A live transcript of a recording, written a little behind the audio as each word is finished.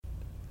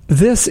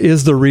This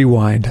is The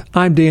Rewind.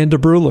 I'm Dan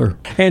DeBruler,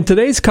 and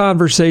today's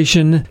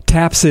conversation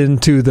taps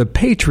into the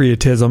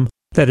patriotism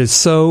that is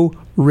so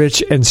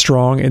rich and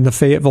strong in the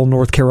Fayetteville,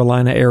 North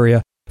Carolina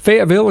area.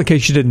 Fayetteville, in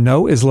case you didn't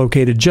know, is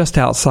located just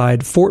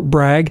outside Fort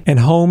Bragg and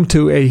home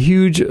to a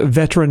huge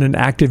veteran and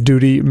active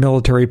duty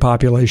military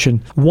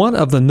population. One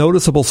of the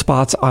noticeable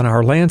spots on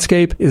our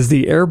landscape is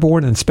the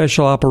Airborne and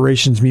Special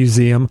Operations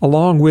Museum,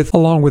 along with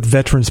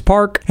Veterans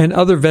Park and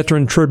other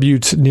veteran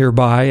tributes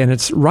nearby, and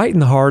it's right in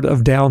the heart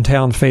of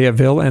downtown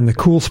Fayetteville and the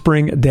Cool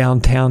Spring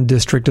downtown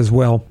district as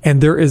well.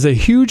 And there is a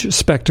huge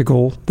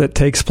spectacle that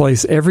takes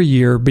place every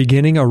year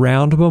beginning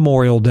around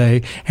Memorial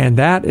Day, and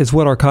that is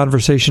what our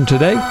conversation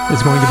today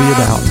is going to be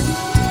about.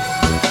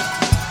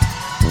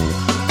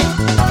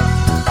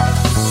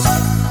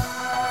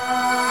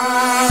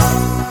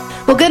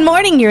 Well, good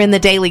morning. You're in the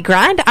Daily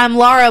Grind. I'm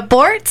Laura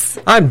Bortz.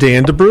 I'm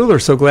Dan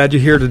DeBruler. So glad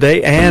you're here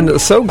today,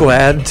 and so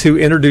glad to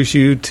introduce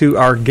you to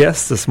our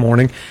guests this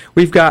morning.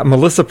 We've got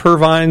Melissa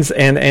Purvines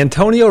and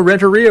Antonio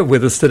Renteria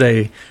with us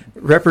today,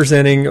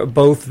 representing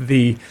both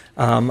the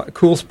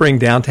Cool Spring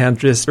Downtown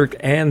District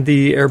and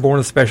the Airborne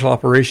and Special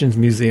Operations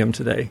Museum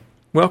today.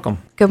 Welcome.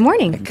 Good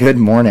morning. Good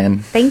morning.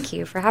 Thank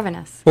you for having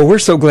us. Well, we're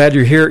so glad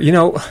you're here. You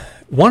know,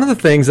 one of the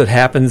things that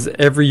happens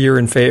every year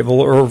in Fayetteville,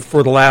 or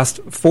for the last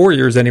 4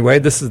 years anyway,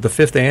 this is the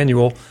 5th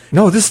annual.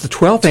 No, this is the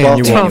 12th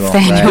annual. 12th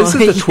annual. This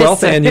is the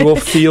 12th annual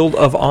Field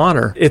of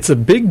Honor. It's a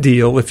big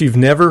deal if you've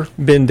never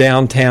been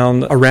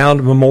downtown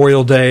around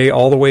Memorial Day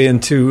all the way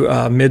into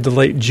mid to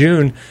late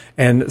June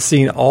and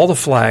seen all the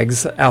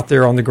flags out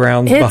there on the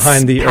ground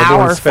behind the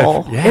Airborne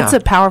Special. Yeah. It's a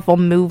powerful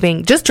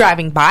moving, just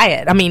driving by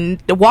it. I mean,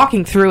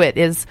 walking through it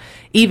is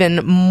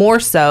even more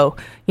so,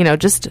 you know,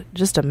 just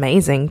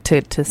amazing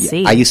to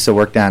see. I used to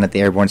work down at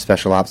the Airborne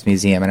Special Ops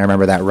Museum, and I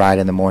remember that ride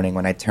in the morning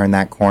when I turned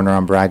that corner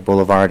on Bragg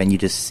Boulevard and you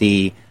just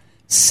see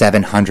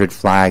 700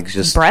 flags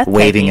just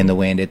waving in the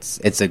wind.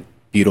 It's a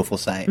beautiful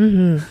sight.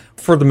 Mm-hmm.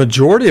 For the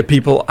majority of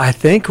people, I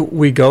think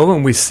we go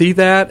and we see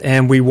that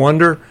and we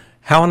wonder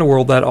how in the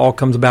world that all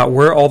comes about,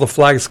 where all the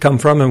flags come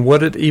from, and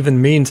what it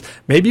even means.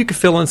 Maybe you could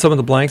fill in some of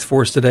the blanks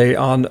for us today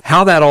on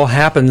how that all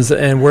happens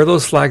and where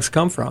those flags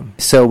come from.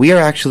 So we are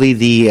actually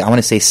the, I want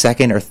to say,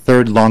 second or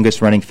third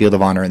longest running Field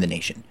of Honor in the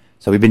nation.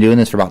 So we've been doing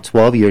this for about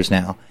 12 years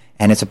now,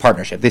 and it's a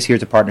partnership. This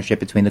year's a partnership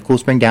between the Cool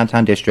Spring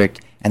Downtown District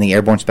and the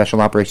Airborne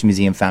Special Operations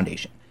Museum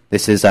Foundation.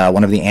 This is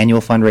one of the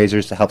annual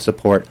fundraisers to help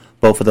support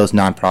both of those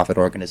nonprofit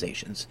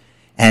organizations.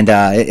 And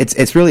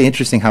it's really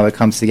interesting how it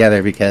comes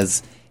together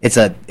because it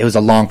was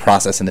a long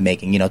process in the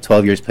making,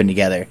 12 years putting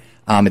together.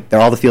 All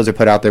the fields are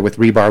put out there with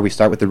rebar. We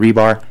start with the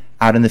rebar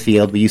out in the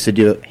field. We used to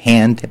do it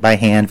hand by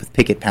hand with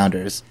picket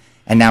pounders.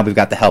 And now we've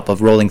got the help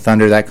of Rolling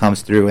Thunder that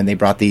comes through, and they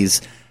brought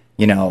these,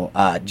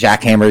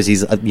 jackhammers,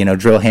 these,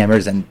 drill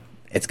hammers, and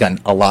it's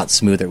gotten a lot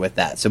smoother with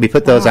that. So we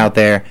put those out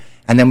there,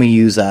 and then we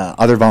use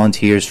other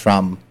volunteers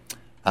from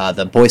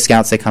the Boy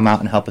Scouts. They come out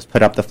and help us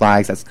put up the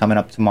flags. That's coming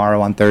up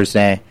tomorrow on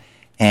Thursday.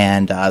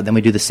 And then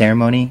we do the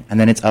ceremony, and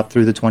then it's up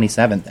through the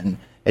 27th. And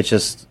it's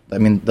just,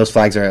 those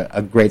flags are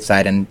a great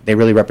sight, and they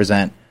really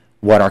represent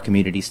what our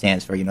community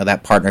stands for,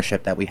 that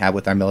partnership that we have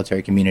with our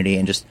military community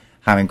and just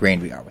how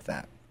ingrained we are with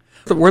that.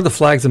 Where the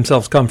flags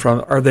themselves come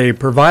from, are they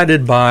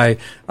provided by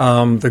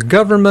the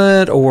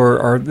government,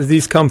 or do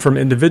these come from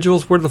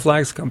individuals? Where do the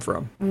flags come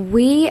from?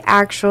 We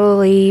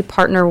actually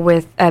partner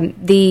with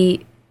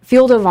the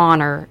Field of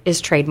Honor is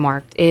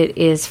trademarked. It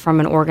is from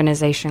an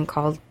organization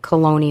called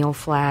Colonial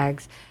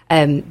Flags.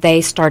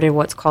 They started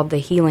what's called the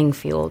Healing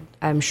Field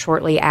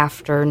shortly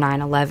after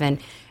 9/11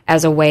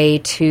 as a way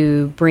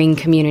to bring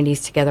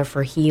communities together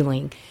for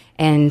healing.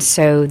 And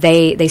so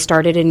they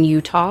started in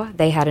Utah.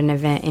 They had an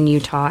event in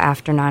Utah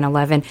after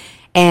 9/11.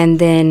 And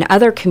then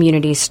other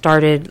communities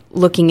started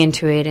looking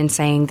into it and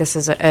saying, this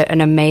is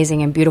an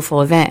amazing and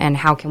beautiful event, and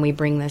how can we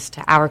bring this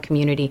to our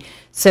community?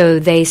 So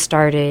they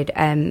started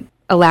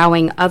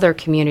allowing other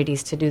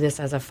communities to do this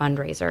as a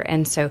fundraiser.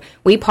 And so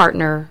we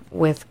partner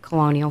with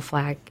Colonial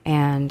Flag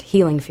and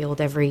Healing Field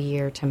every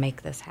year to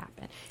make this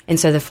happen. And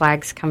so the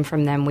flags come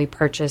from them. We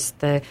purchased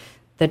the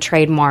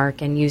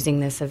trademark and using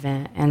this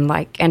event. And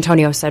like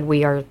Antonio said,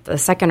 we are the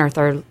second or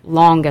third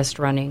longest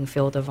running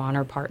Field of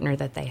Honor partner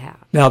that they have.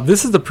 Now,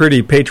 this is a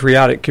pretty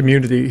patriotic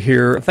community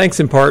here,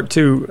 thanks in part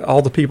to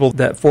all the people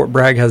that Fort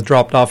Bragg has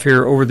dropped off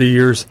here over the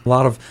years. A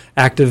lot of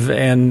active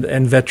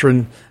and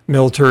veteran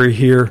military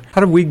here.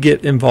 How do we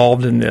get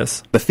involved in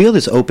this? The field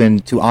is open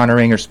to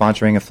honoring or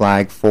sponsoring a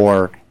flag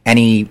for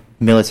any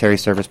military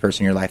service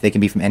person in your life. They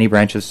can be from any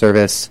branch of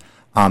service,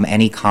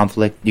 any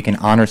conflict. You can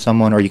honor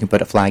someone, or you can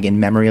put a flag in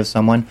memory of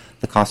someone.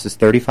 The cost is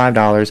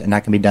 $35, and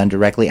that can be done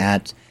directly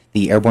at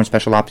the Airborne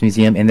Special Ops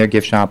Museum in their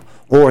gift shop,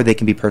 or they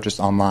can be purchased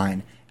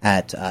online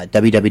at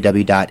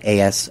www.asomf.org.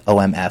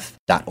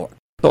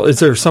 So is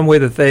there some way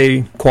that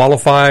they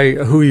qualify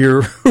who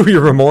you're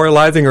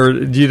memorializing, or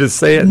do you just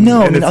say it?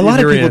 No, a lot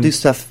of people do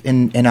stuff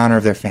in honor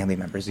of their family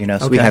members.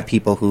 So we have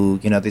people who,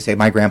 they say,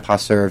 my grandpa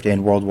served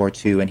in World War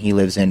II and he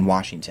lives in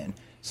Washington.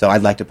 So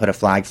I'd like to put a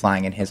flag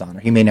flying in his honor.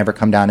 He may never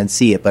come down and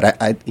see it,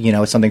 but I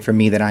it's something for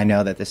me that I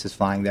know that this is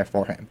flying there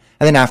for him.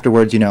 And then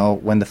afterwards,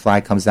 when the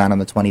flag comes down on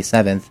the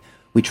 27th,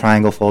 we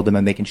triangle fold them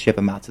and they can ship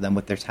them out to them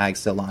with their tag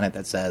still on it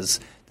that says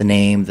the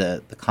name,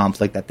 the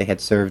conflict that they had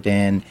served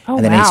in,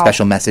 and then any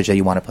special message that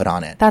you want to put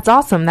on it. That's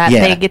awesome that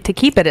they get to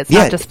keep it. It's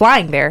not just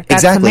flying there.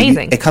 That's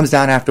amazing. It comes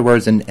down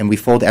afterwards, and we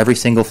fold every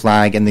single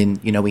flag, and then,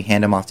 we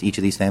hand them off to each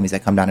of these families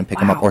that come down and pick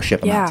them up or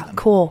ship them out to them. Yeah,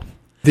 cool.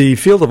 The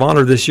Field of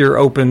Honor this year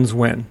opens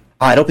when?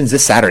 It opens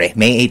this Saturday,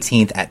 May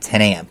 18th at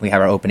 10 a.m. We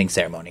have our opening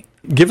ceremony.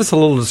 Give us a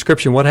little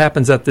description. What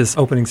happens at this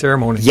opening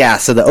ceremony? Yeah,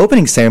 so the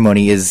opening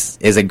ceremony is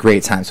a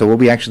great time. So what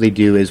we actually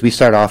do is we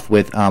start off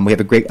with, we have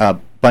a great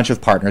bunch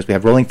of partners. We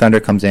have Rolling Thunder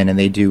comes in and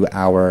they do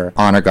our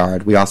honor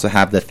guard. We also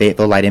have the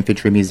Fayetteville Light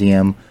Infantry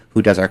Museum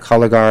who does our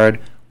color guard.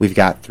 We've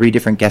got 3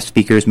 different guest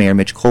speakers. Mayor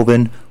Mitch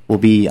Colvin will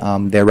be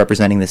there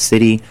representing the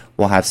city.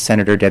 We'll have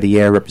Senator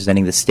Deviere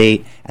representing the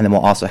state. And then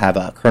we'll also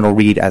have Colonel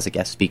Reed as a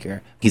guest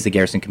speaker. He's the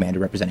garrison commander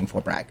representing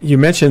Fort Bragg. You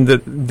mentioned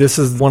that this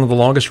is one of the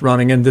longest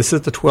running, and this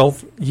is the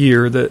 12th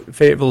year that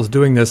Fayetteville is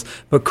doing this.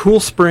 But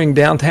Cool Spring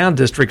Downtown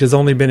District has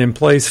only been in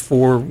place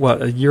for,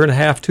 a year and a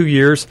half, 2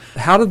 years.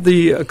 How did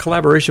the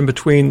collaboration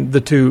between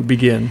the two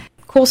begin?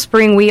 Cool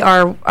Spring, we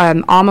are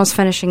almost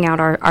finishing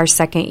out our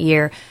second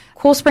year.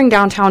 Cool Spring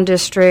Downtown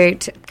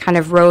District kind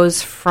of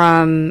rose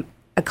from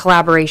a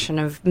collaboration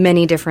of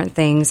many different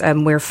things.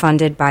 We're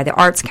funded by the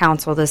Arts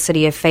Council, the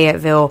City of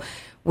Fayetteville.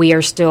 We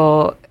are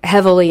still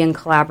heavily in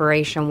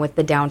collaboration with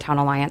the Downtown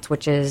Alliance,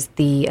 which is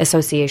the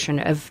Association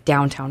of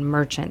Downtown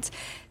Merchants.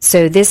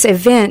 So this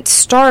event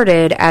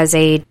started as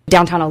a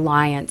Downtown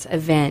Alliance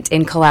event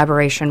in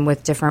collaboration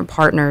with different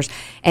partners.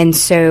 And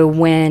so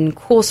when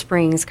Cool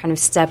Springs kind of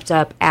stepped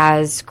up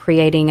as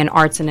creating an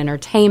arts and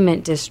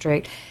entertainment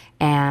district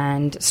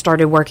and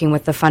started working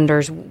with the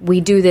funders, we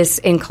do this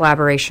in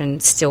collaboration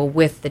still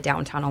with the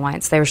Downtown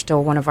Alliance. They're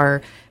still one of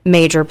our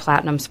major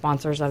platinum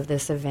sponsors of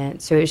this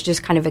event. So it's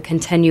just kind of a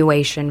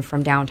continuation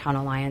from Downtown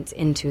Alliance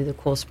into the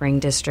Cool Spring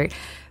District.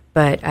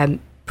 But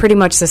pretty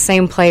much the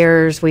same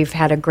players. We've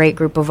had a great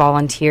group of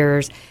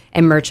volunteers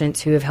and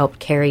merchants who have helped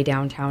carry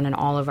downtown in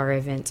all of our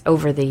events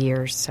over the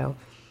years. So.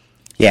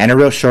 Yeah, and a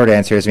real short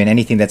answer is,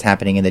 anything that's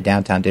happening in the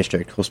downtown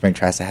district, Cool Spring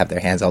tries to have their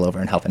hands all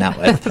over and helping out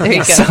with. There you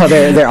go. So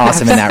they're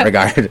awesome in that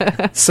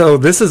regard. So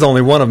this is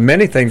only one of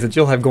many things that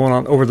you'll have going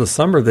on over the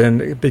summer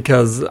then,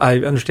 because I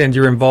understand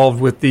you're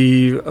involved with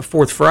the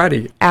Fourth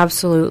Friday.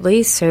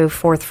 Absolutely. So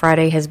Fourth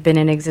Friday has been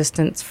in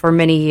existence for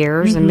many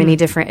years and many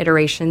different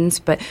iterations,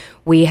 but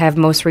we have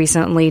most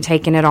recently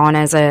taken it on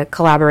as a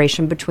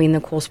collaboration between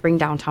the Cool Spring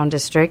Downtown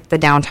District, the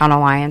Downtown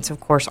Alliance,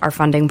 of course, our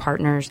funding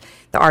partners,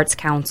 the Arts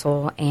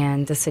Council,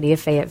 and the City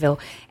of Fayetteville.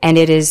 And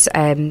it is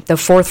the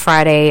fourth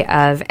Friday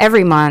of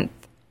every month.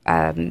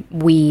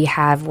 We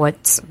have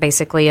what's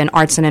basically an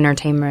arts and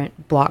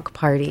entertainment block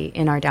party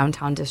in our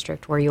downtown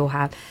district, where you'll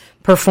have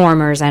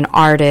performers and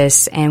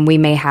artists, and we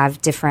may have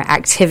different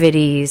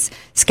activities,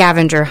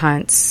 scavenger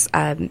hunts,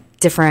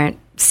 different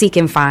seek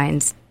and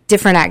finds,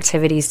 different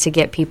activities to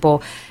get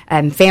people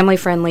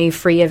family-friendly,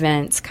 free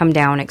events, come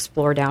down,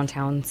 explore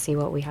downtown, see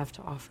what we have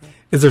to offer.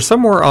 Is there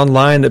somewhere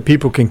online that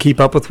people can keep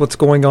up with what's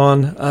going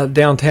on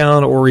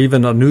downtown, or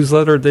even a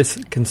newsletter they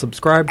can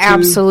subscribe to?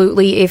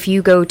 Absolutely. If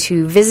you go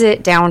to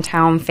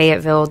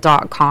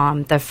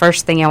visitdowntownfayetteville.com, the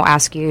first thing it'll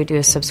ask you to do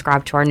is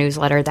subscribe to our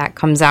newsletter that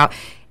comes out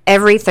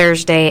every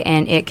Thursday,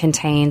 and it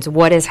contains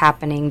what is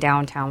happening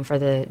downtown for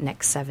the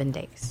next 7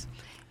 days.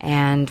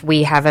 And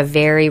we have a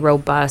very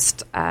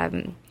robust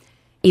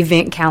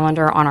event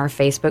calendar on our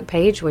Facebook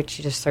page, which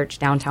you just search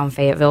Downtown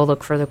Fayetteville,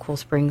 look for the Cool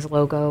Springs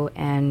logo,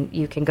 and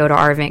you can go to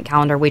our event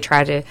calendar. We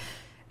try to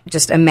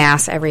just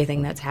amass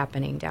everything that's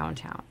happening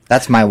downtown.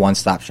 That's my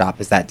one-stop shop,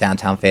 is that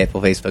Downtown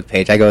Fayetteville Facebook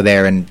page. I go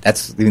there, and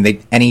that's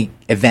any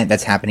event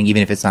that's happening,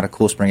 even if it's not a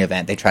Cool Spring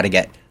event, they try to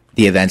get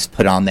the events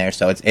put on there.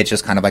 So it's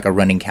just kind of like a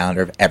running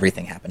calendar of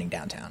everything happening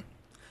downtown.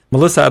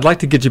 Melissa, I'd like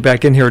to get you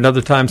back in here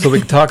another time so we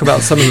can talk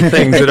about some of the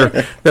things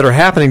that are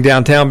happening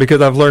downtown,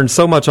 because I've learned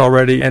so much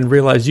already and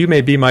realized you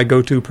may be my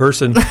go-to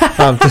person. We're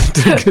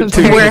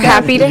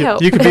happy to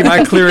help. You could be my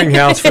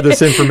clearinghouse for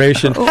this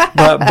information.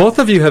 But both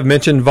of you have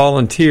mentioned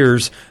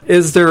volunteers.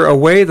 Is there a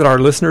way that our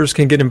listeners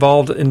can get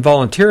involved in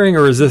volunteering,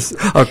 or is this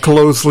a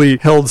closely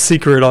held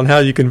secret on how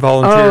you can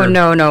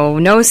volunteer? Oh,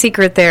 no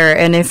secret there.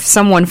 And if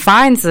someone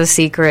finds the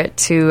secret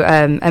to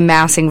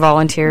amassing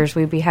volunteers,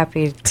 we'd be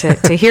happy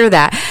to hear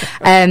that.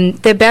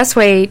 The best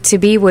way to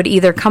be would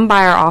either come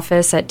by our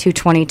office at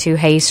 222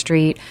 Hay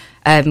Street.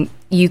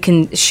 You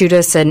can shoot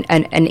us an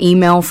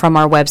email from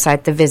our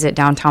website,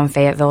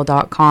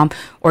 thevisitdowntownfayetteville.com,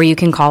 or you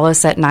can call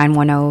us at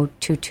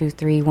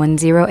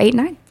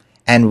 910-223-1089.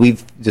 And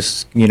we've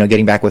just,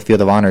 getting back with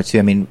Field of Honor,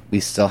 too, we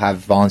still have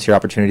volunteer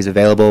opportunities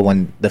available.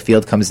 When the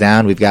field comes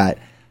down, we've got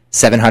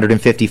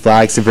 750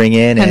 flags to bring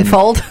in and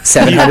fold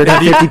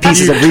 750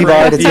 pieces of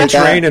rebar to take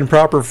out. Train in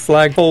proper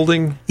flag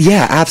folding?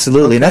 Yeah,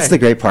 absolutely. Okay. And that's the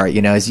great part,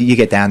 is you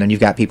get down there and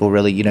you've got people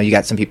really, you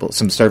got some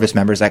service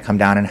members that come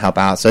down and help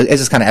out. So it's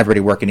just kind of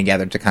everybody working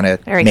together to kind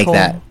of make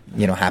that,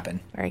 happen.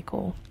 Very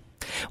cool.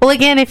 Well,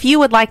 again, if you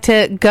would like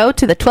to go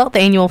to the 12th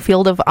Annual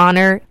Field of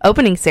Honor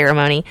opening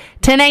ceremony,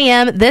 10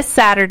 a.m. this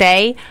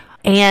Saturday,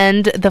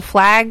 and the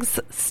flags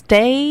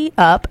stay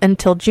up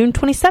until June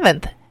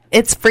 27th.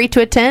 It's free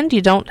to attend.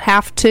 You don't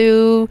have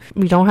to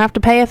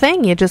pay a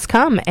thing. You just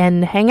come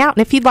and hang out.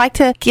 And if you'd like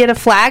to get a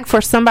flag for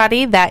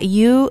somebody that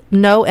you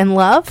know and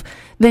love,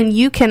 then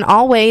you can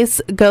always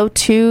go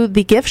to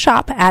the gift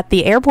shop at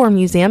the Airborne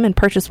Museum and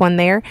purchase one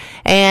there.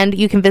 And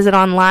you can visit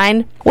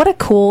online. What a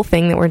cool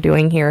thing that we're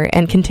doing here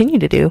and continue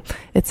to do,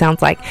 it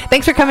sounds like.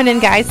 Thanks for coming in,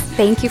 guys.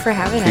 Thank you for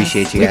having us.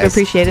 Appreciate you guys. We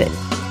appreciate it.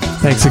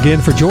 Thanks again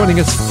for joining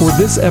us for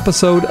this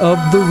episode of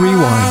The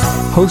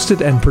Rewind,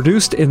 hosted and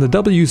produced in the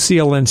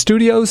WCLN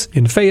studios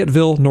in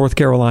Fayetteville, North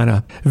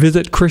Carolina.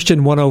 Visit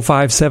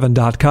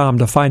Christian1057.com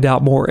to find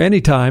out more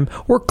anytime,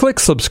 or click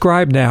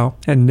subscribe now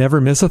and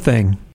never miss a thing.